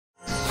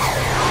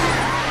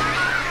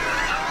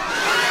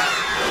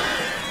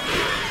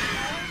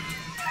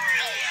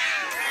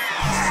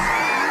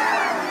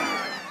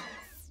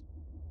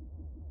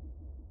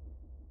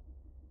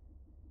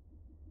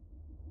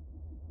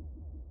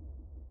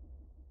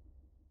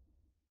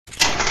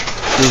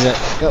Use it.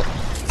 Go.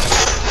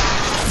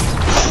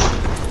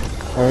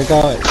 There we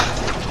go.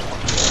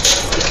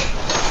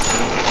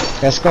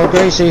 Let's go,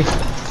 Gracie.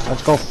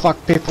 Let's go fuck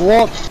people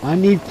up. I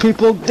need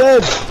people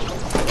dead.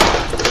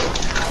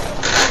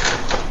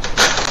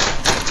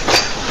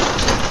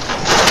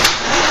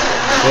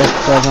 This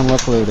doesn't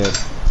look looted.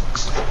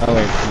 Oh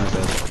wait, no, it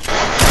does.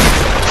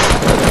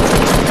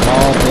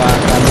 All black.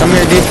 Come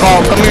here,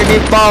 default. Come here,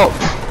 default.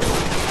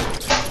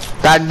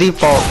 That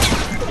default.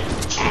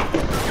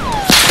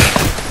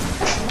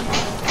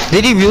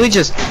 Did he really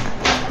just?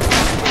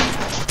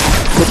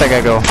 Where'd that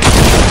guy go?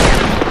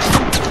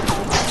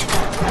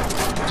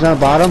 He's on the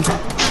bottom.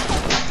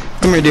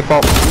 Come here,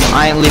 default.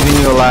 I ain't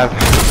leaving you alive.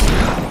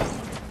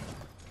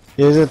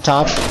 Here's the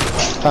top.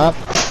 Top.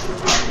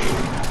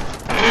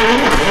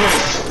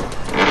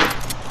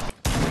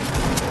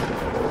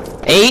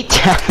 8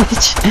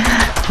 damage.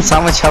 That's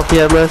how much health he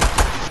had left.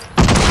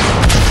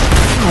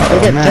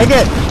 Take it. Man. Take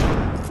it.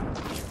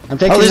 I'm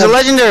taking. Oh, there's a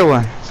legendary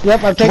one.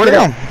 Yep, I'm taking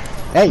it.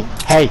 Hey,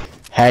 hey,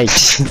 hey,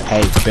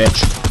 hey,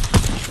 bitch.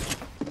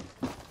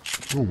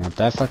 Oh, not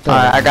that fucked up.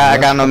 Alright, I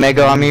got an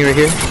Omega on me right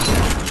here.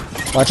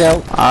 Watch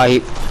out.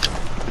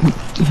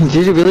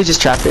 Did you really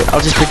just trap it? I'll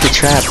just pick the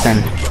trap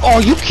then. Oh,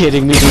 you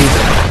kidding me, dude?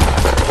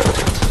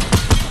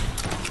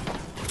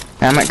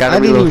 Damn it, gotta I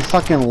didn't reload. even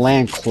fucking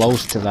land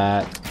close to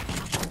that.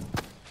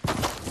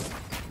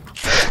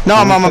 No,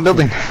 I'm on my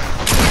building.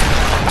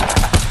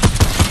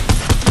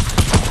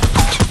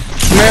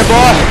 Come here,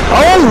 boy.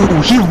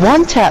 Oh, he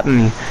one-tapped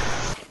me.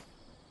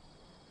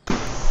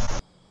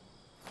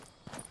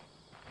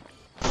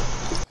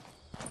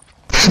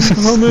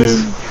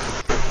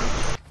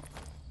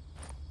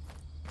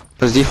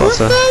 What's default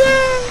stuff?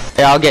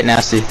 Yeah, I'll get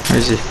nasty. Where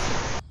is he?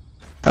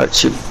 Oh,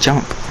 shoot,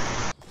 jump.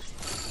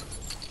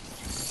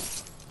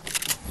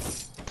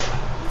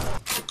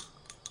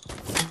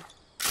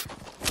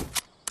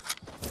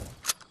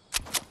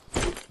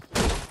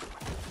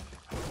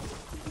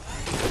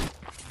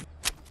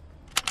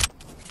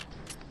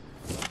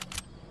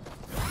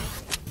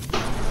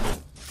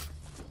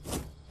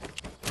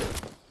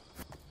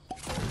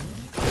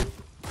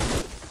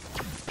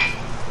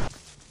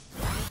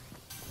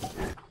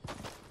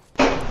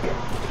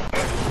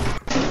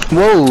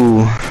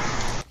 Whoa!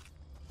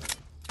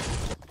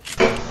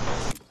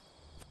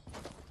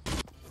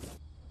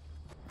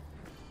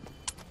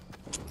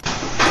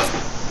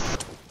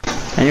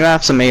 And you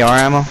have some AR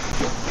ammo?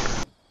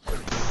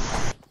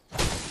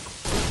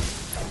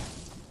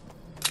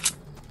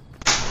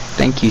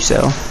 Thank you,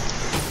 so.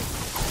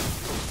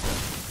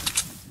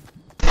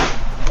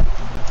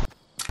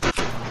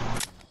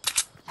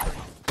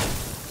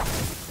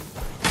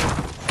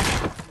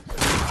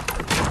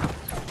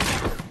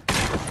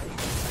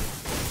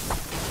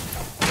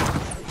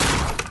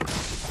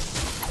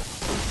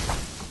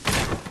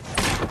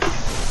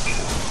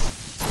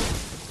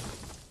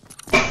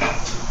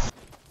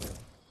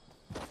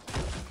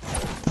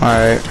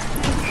 Alright.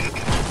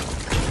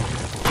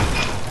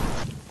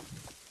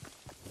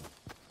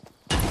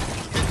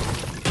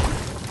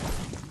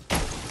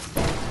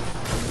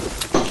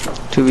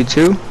 Two v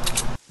two.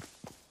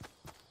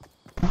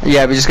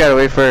 Yeah, we just gotta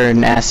wait for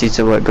Nasty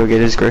to go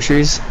get his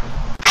groceries.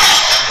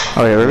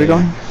 Oh yeah, where are we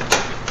going?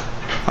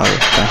 Oh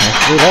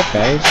yeah, Dude, that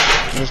guys.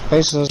 This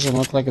place doesn't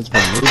look like it's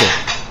been looted.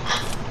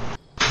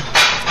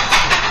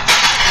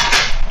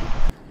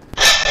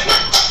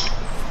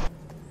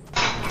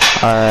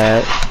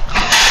 Alright.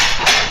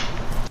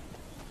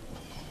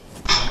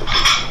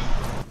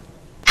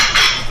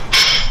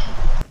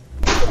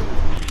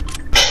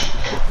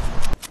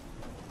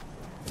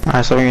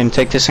 Alright, so we're gonna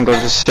take this and go to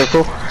the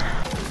circle.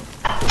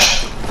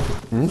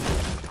 Hmm?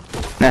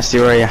 Nasty,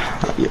 where are you?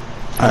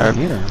 I'm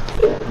here.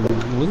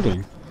 I'm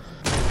looting.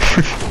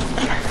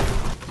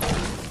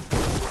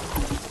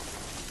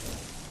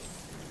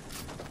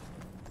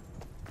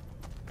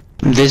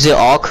 Visit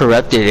all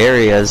corrupted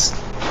areas.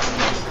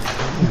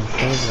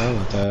 What's wrong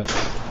with that?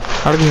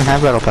 How do we even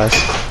have battle pass?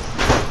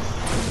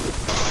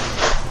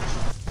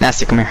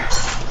 Nasty, come here.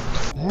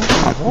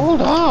 Yeah,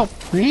 hold up,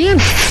 man.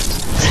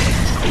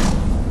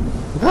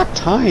 We got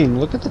time.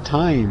 Look at the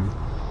time.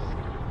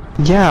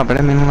 Yeah, but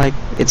I mean, like,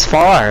 it's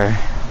far.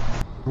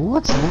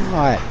 What's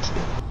not?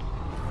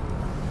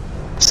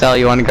 Sal,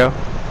 you wanna go?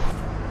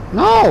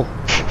 No!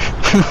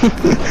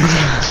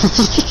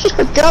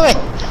 I'm coming!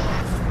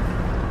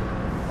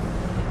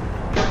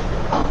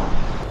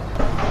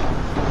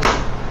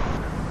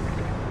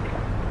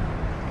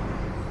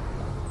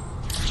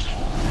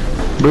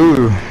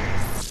 Boo.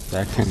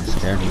 That kinda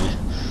scared me.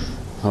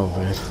 Oh,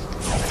 man.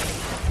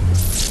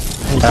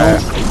 Hey,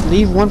 don't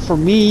leave one for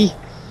me!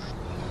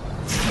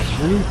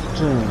 I need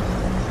to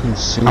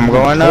consume. I'm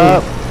going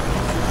up.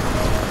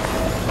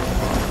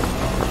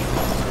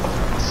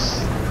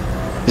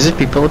 Is there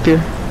people up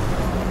here?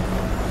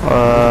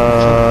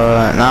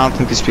 No, I don't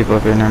think there's people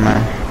up here, never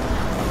mind.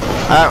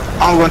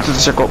 I'm going to the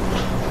circle.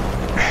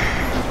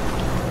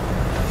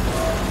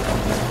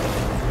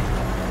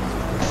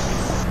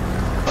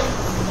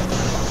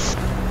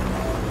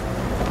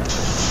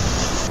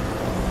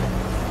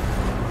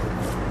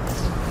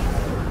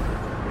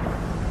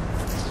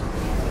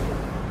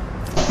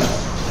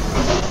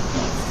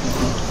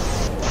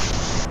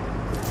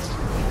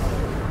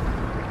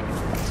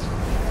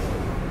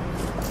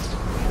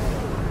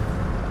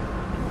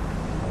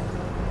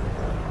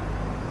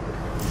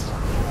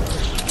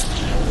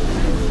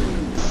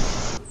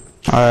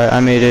 Alright, I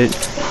made it.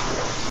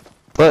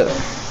 But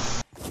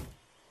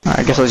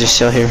I guess I'll just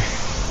chill here.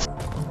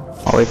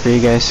 I'll wait for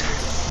you guys.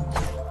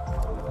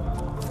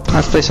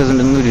 This place hasn't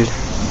been looted.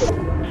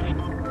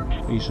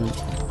 Decent.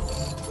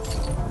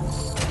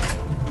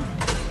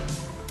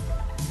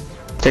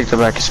 Take the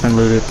back, it's been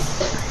looted.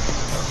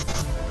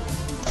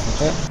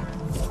 Okay.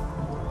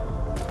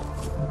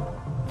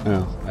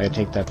 Oh, I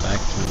take that back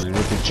to the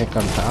looted check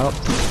on top.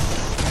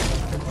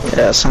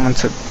 Yeah, someone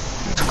took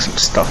some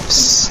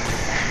stuffs.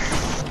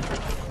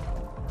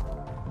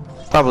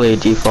 Probably a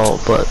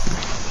default, but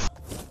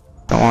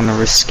don't want to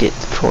risk it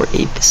for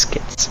a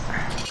biscuit.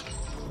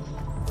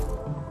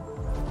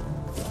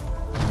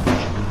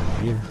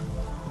 Here.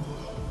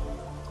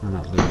 I'm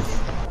not looting.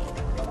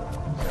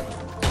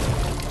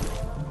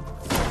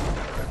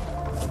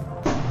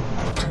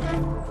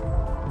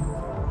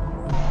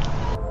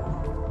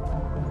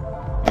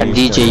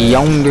 DJ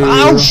Younger.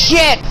 Oh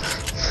shit!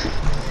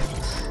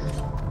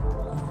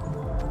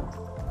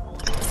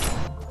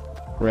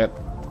 Rip.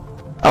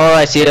 Oh,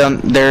 I see them.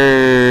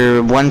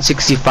 They're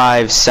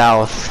 165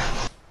 south.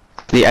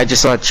 I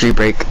just saw a tree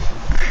break.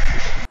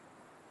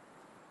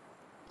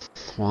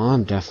 Well,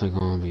 I'm definitely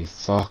gonna be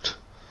fucked.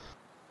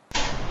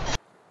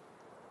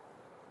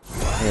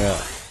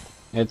 Yeah.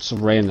 It's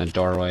right in the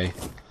doorway.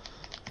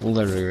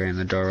 Literally right in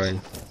the doorway.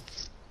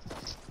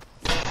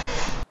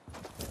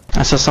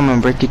 I saw someone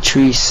break a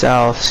tree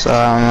south, so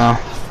I don't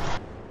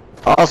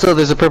know. Also,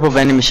 there's a purple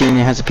vending machine.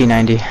 It has a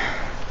P90.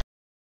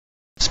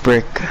 It's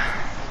brick.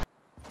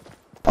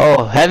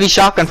 Oh, heavy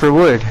shotgun for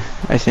wood,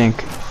 I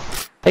think.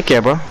 Take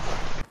care, bro.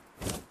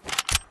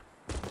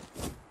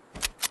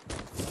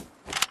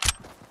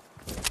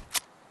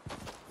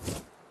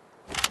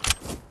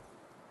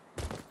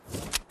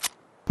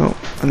 Oh,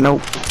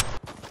 nope.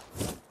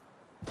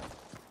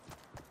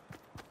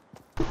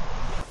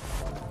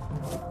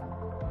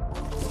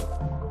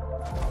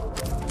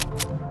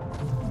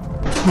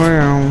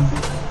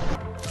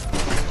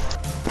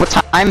 What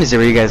time is it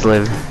where you guys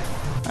live?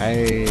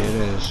 It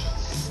is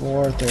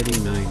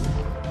 4:39.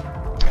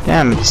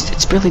 Damn,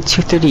 it's barely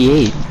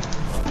 2:38.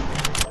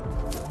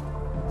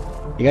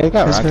 You guys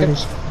got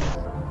rockets?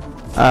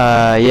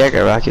 Yeah, I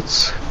got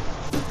rockets.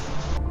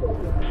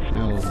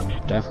 No,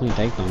 definitely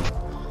take them.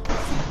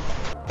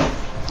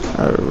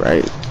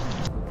 Alright.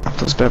 Up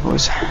those bad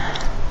boys.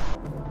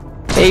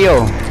 Hey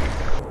yo!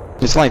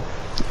 It's like,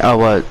 oh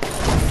what?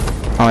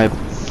 Only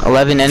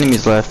 11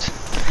 enemies left.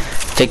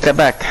 Take that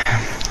back.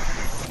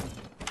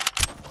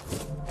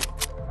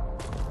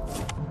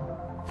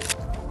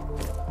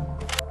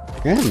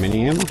 You have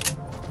mini ammo?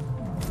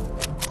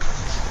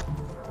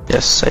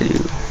 Yes, I do.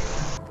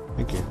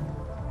 Thank you.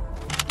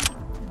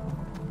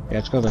 Yeah,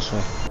 let's go this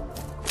way.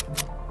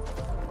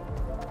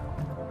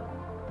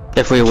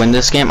 If we win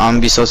this game, I'm gonna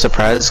be so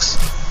surprised.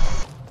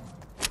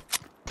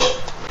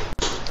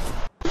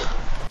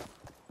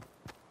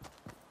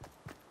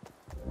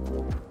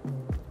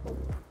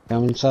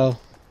 Coming, so.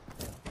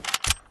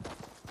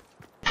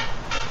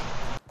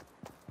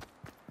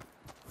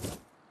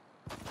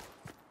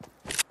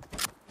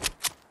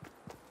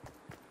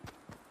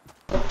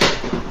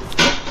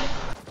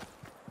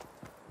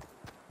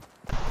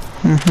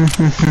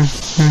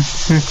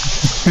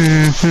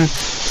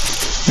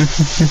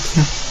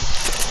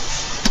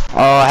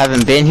 Oh, I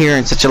haven't been here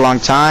in such a long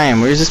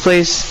time. Where's this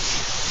place?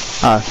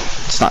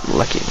 It's not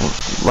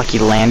Lucky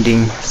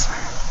Landing.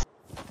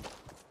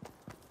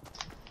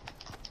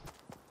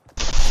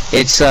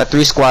 It's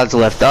 3 squads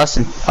left. Us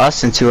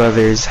and 2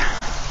 others.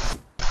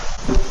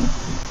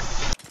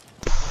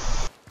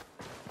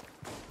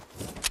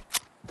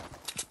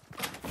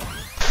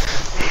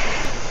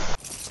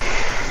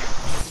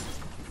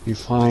 You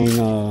find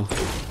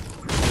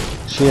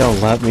shield,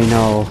 let me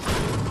know.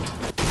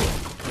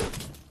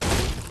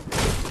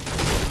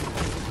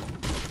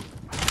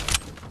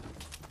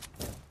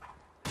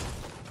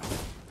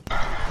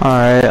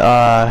 Alright,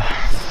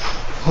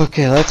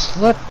 Okay, let's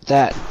let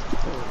that.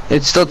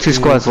 it's still 2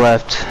 squads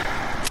left.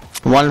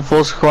 1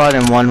 full squad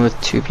and 1 with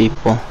 2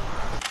 people.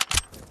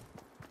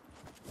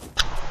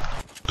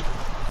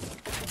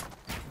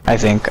 I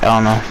think, I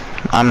don't know.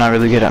 I'm not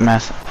really good at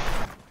math.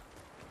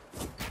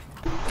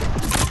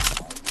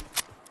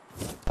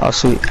 Oh,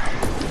 sweet.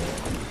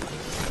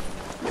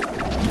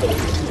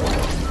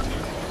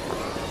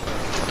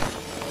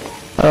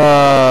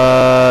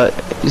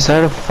 Is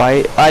that a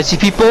fight? I see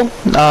people,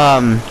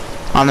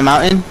 on the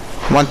mountain.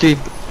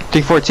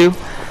 13342.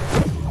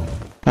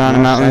 On the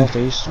mountain.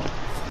 Southeast.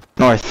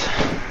 North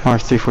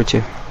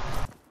 342.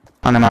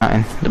 On the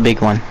mountain, the big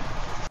one.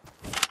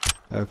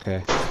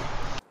 Okay.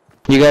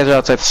 You guys are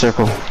outside the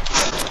circle.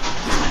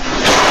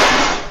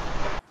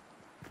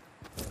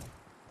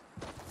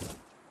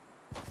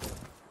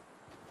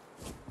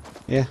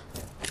 Yeah.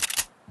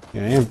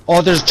 Yeah, I am.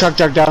 Oh, there's a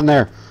truck down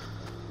there.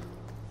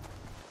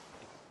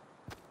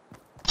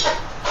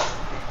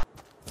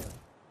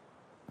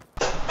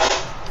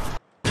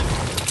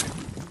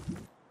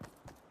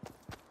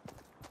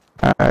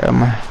 Alright, I'm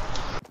gonna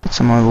get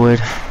some more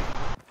wood.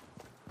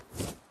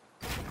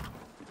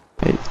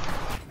 Wait.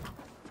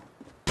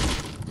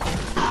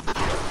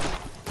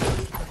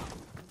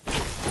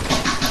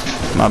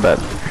 My bad.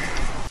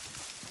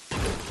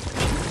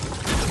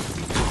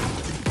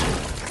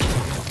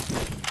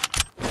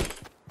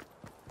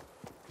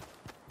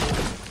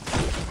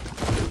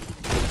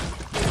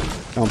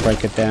 Don't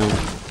break it down.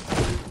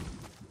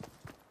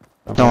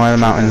 Don't worry, the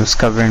mountain was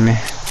covering me.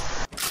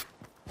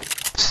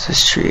 It's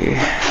this tree.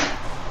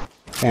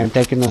 Okay, I'm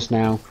taking this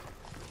now.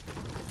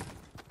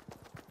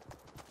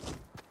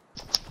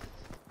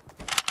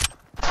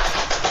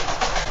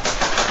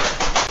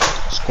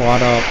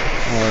 Squad up,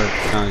 or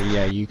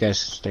yeah, you guys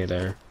stay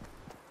there.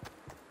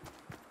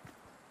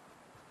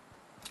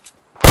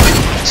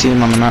 See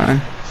him on the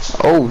mountain.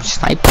 Oh,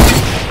 sniper.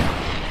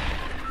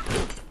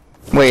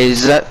 Wait,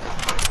 is that?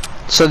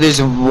 So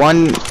there's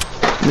one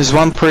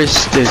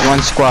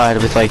squad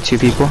with like 2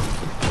 people.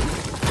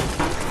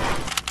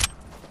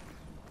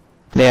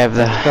 They have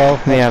the. Go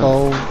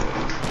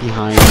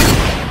behind.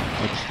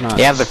 It's not.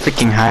 They have the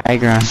freaking high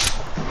ground.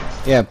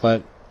 Yeah,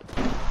 but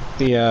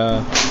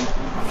the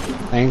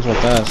things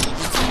with us.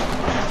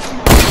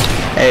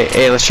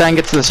 Hey, let's try and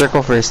get to the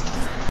circle first.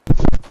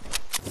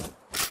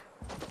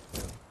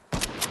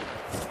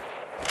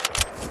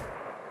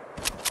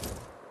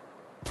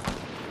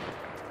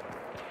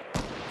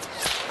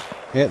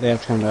 Yeah, they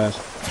have to come to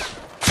us.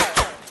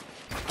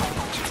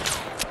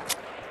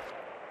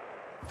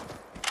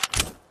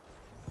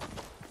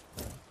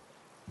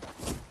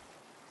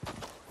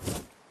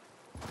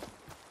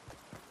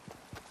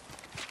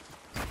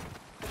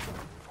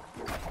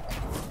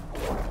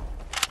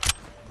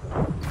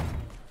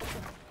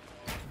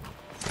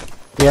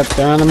 Yep,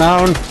 they're on the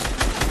mountain.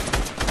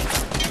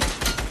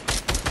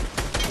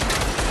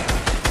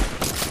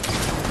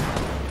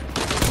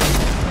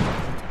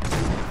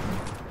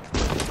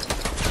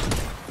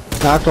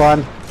 Knocked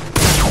one.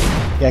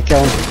 Yeah,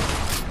 kill him.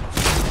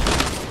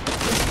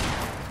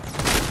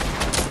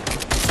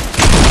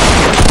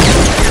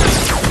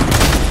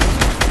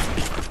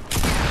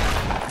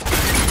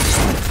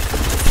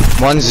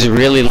 One's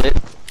really lit.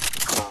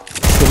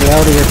 Get me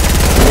out of here.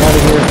 Get me out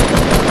of here.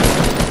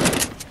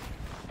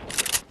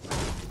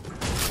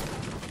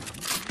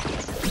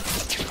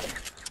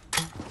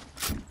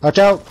 Watch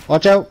out!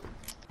 Watch out!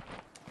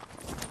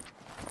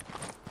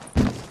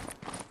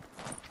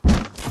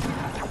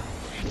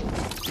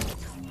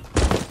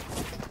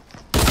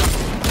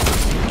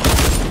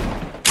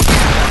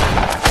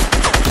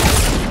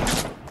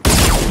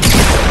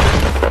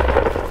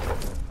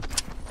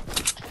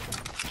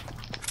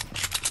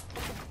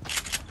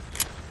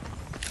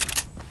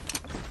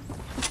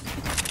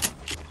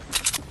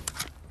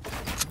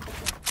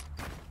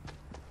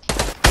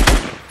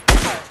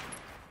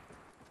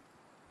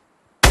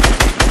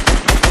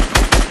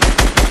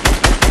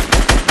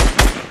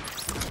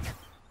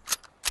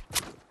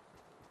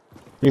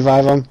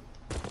 Revive him.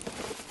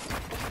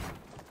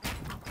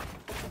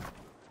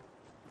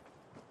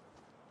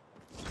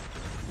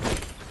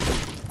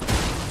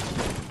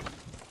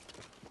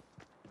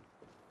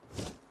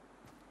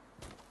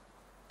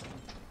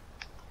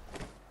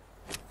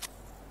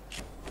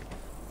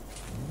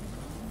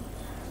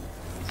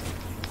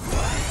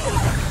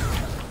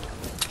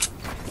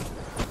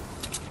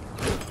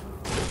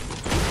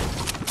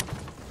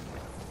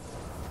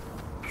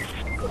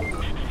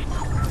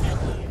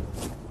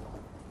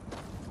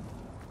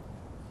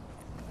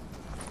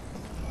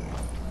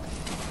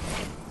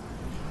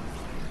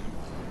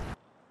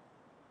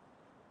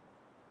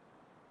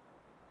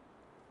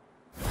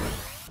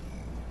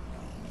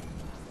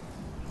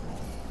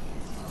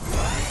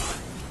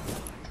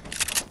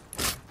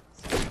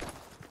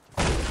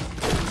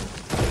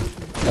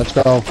 Let's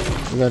go.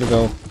 We gotta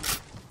go.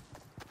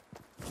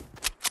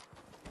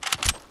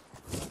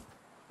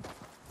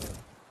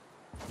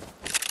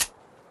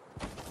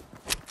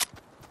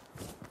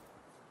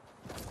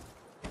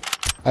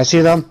 I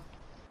see them.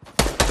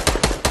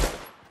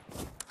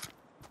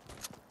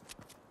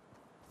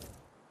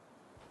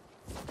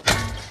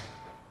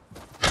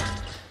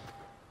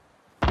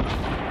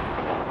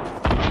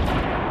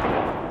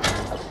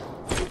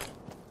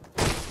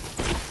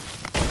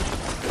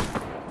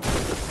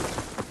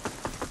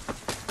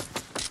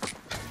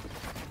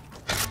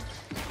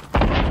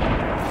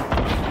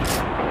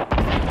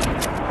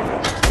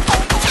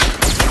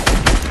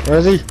 Where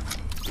is he?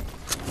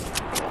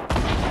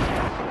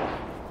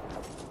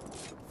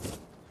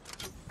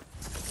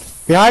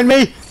 Behind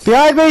me!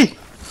 Behind me!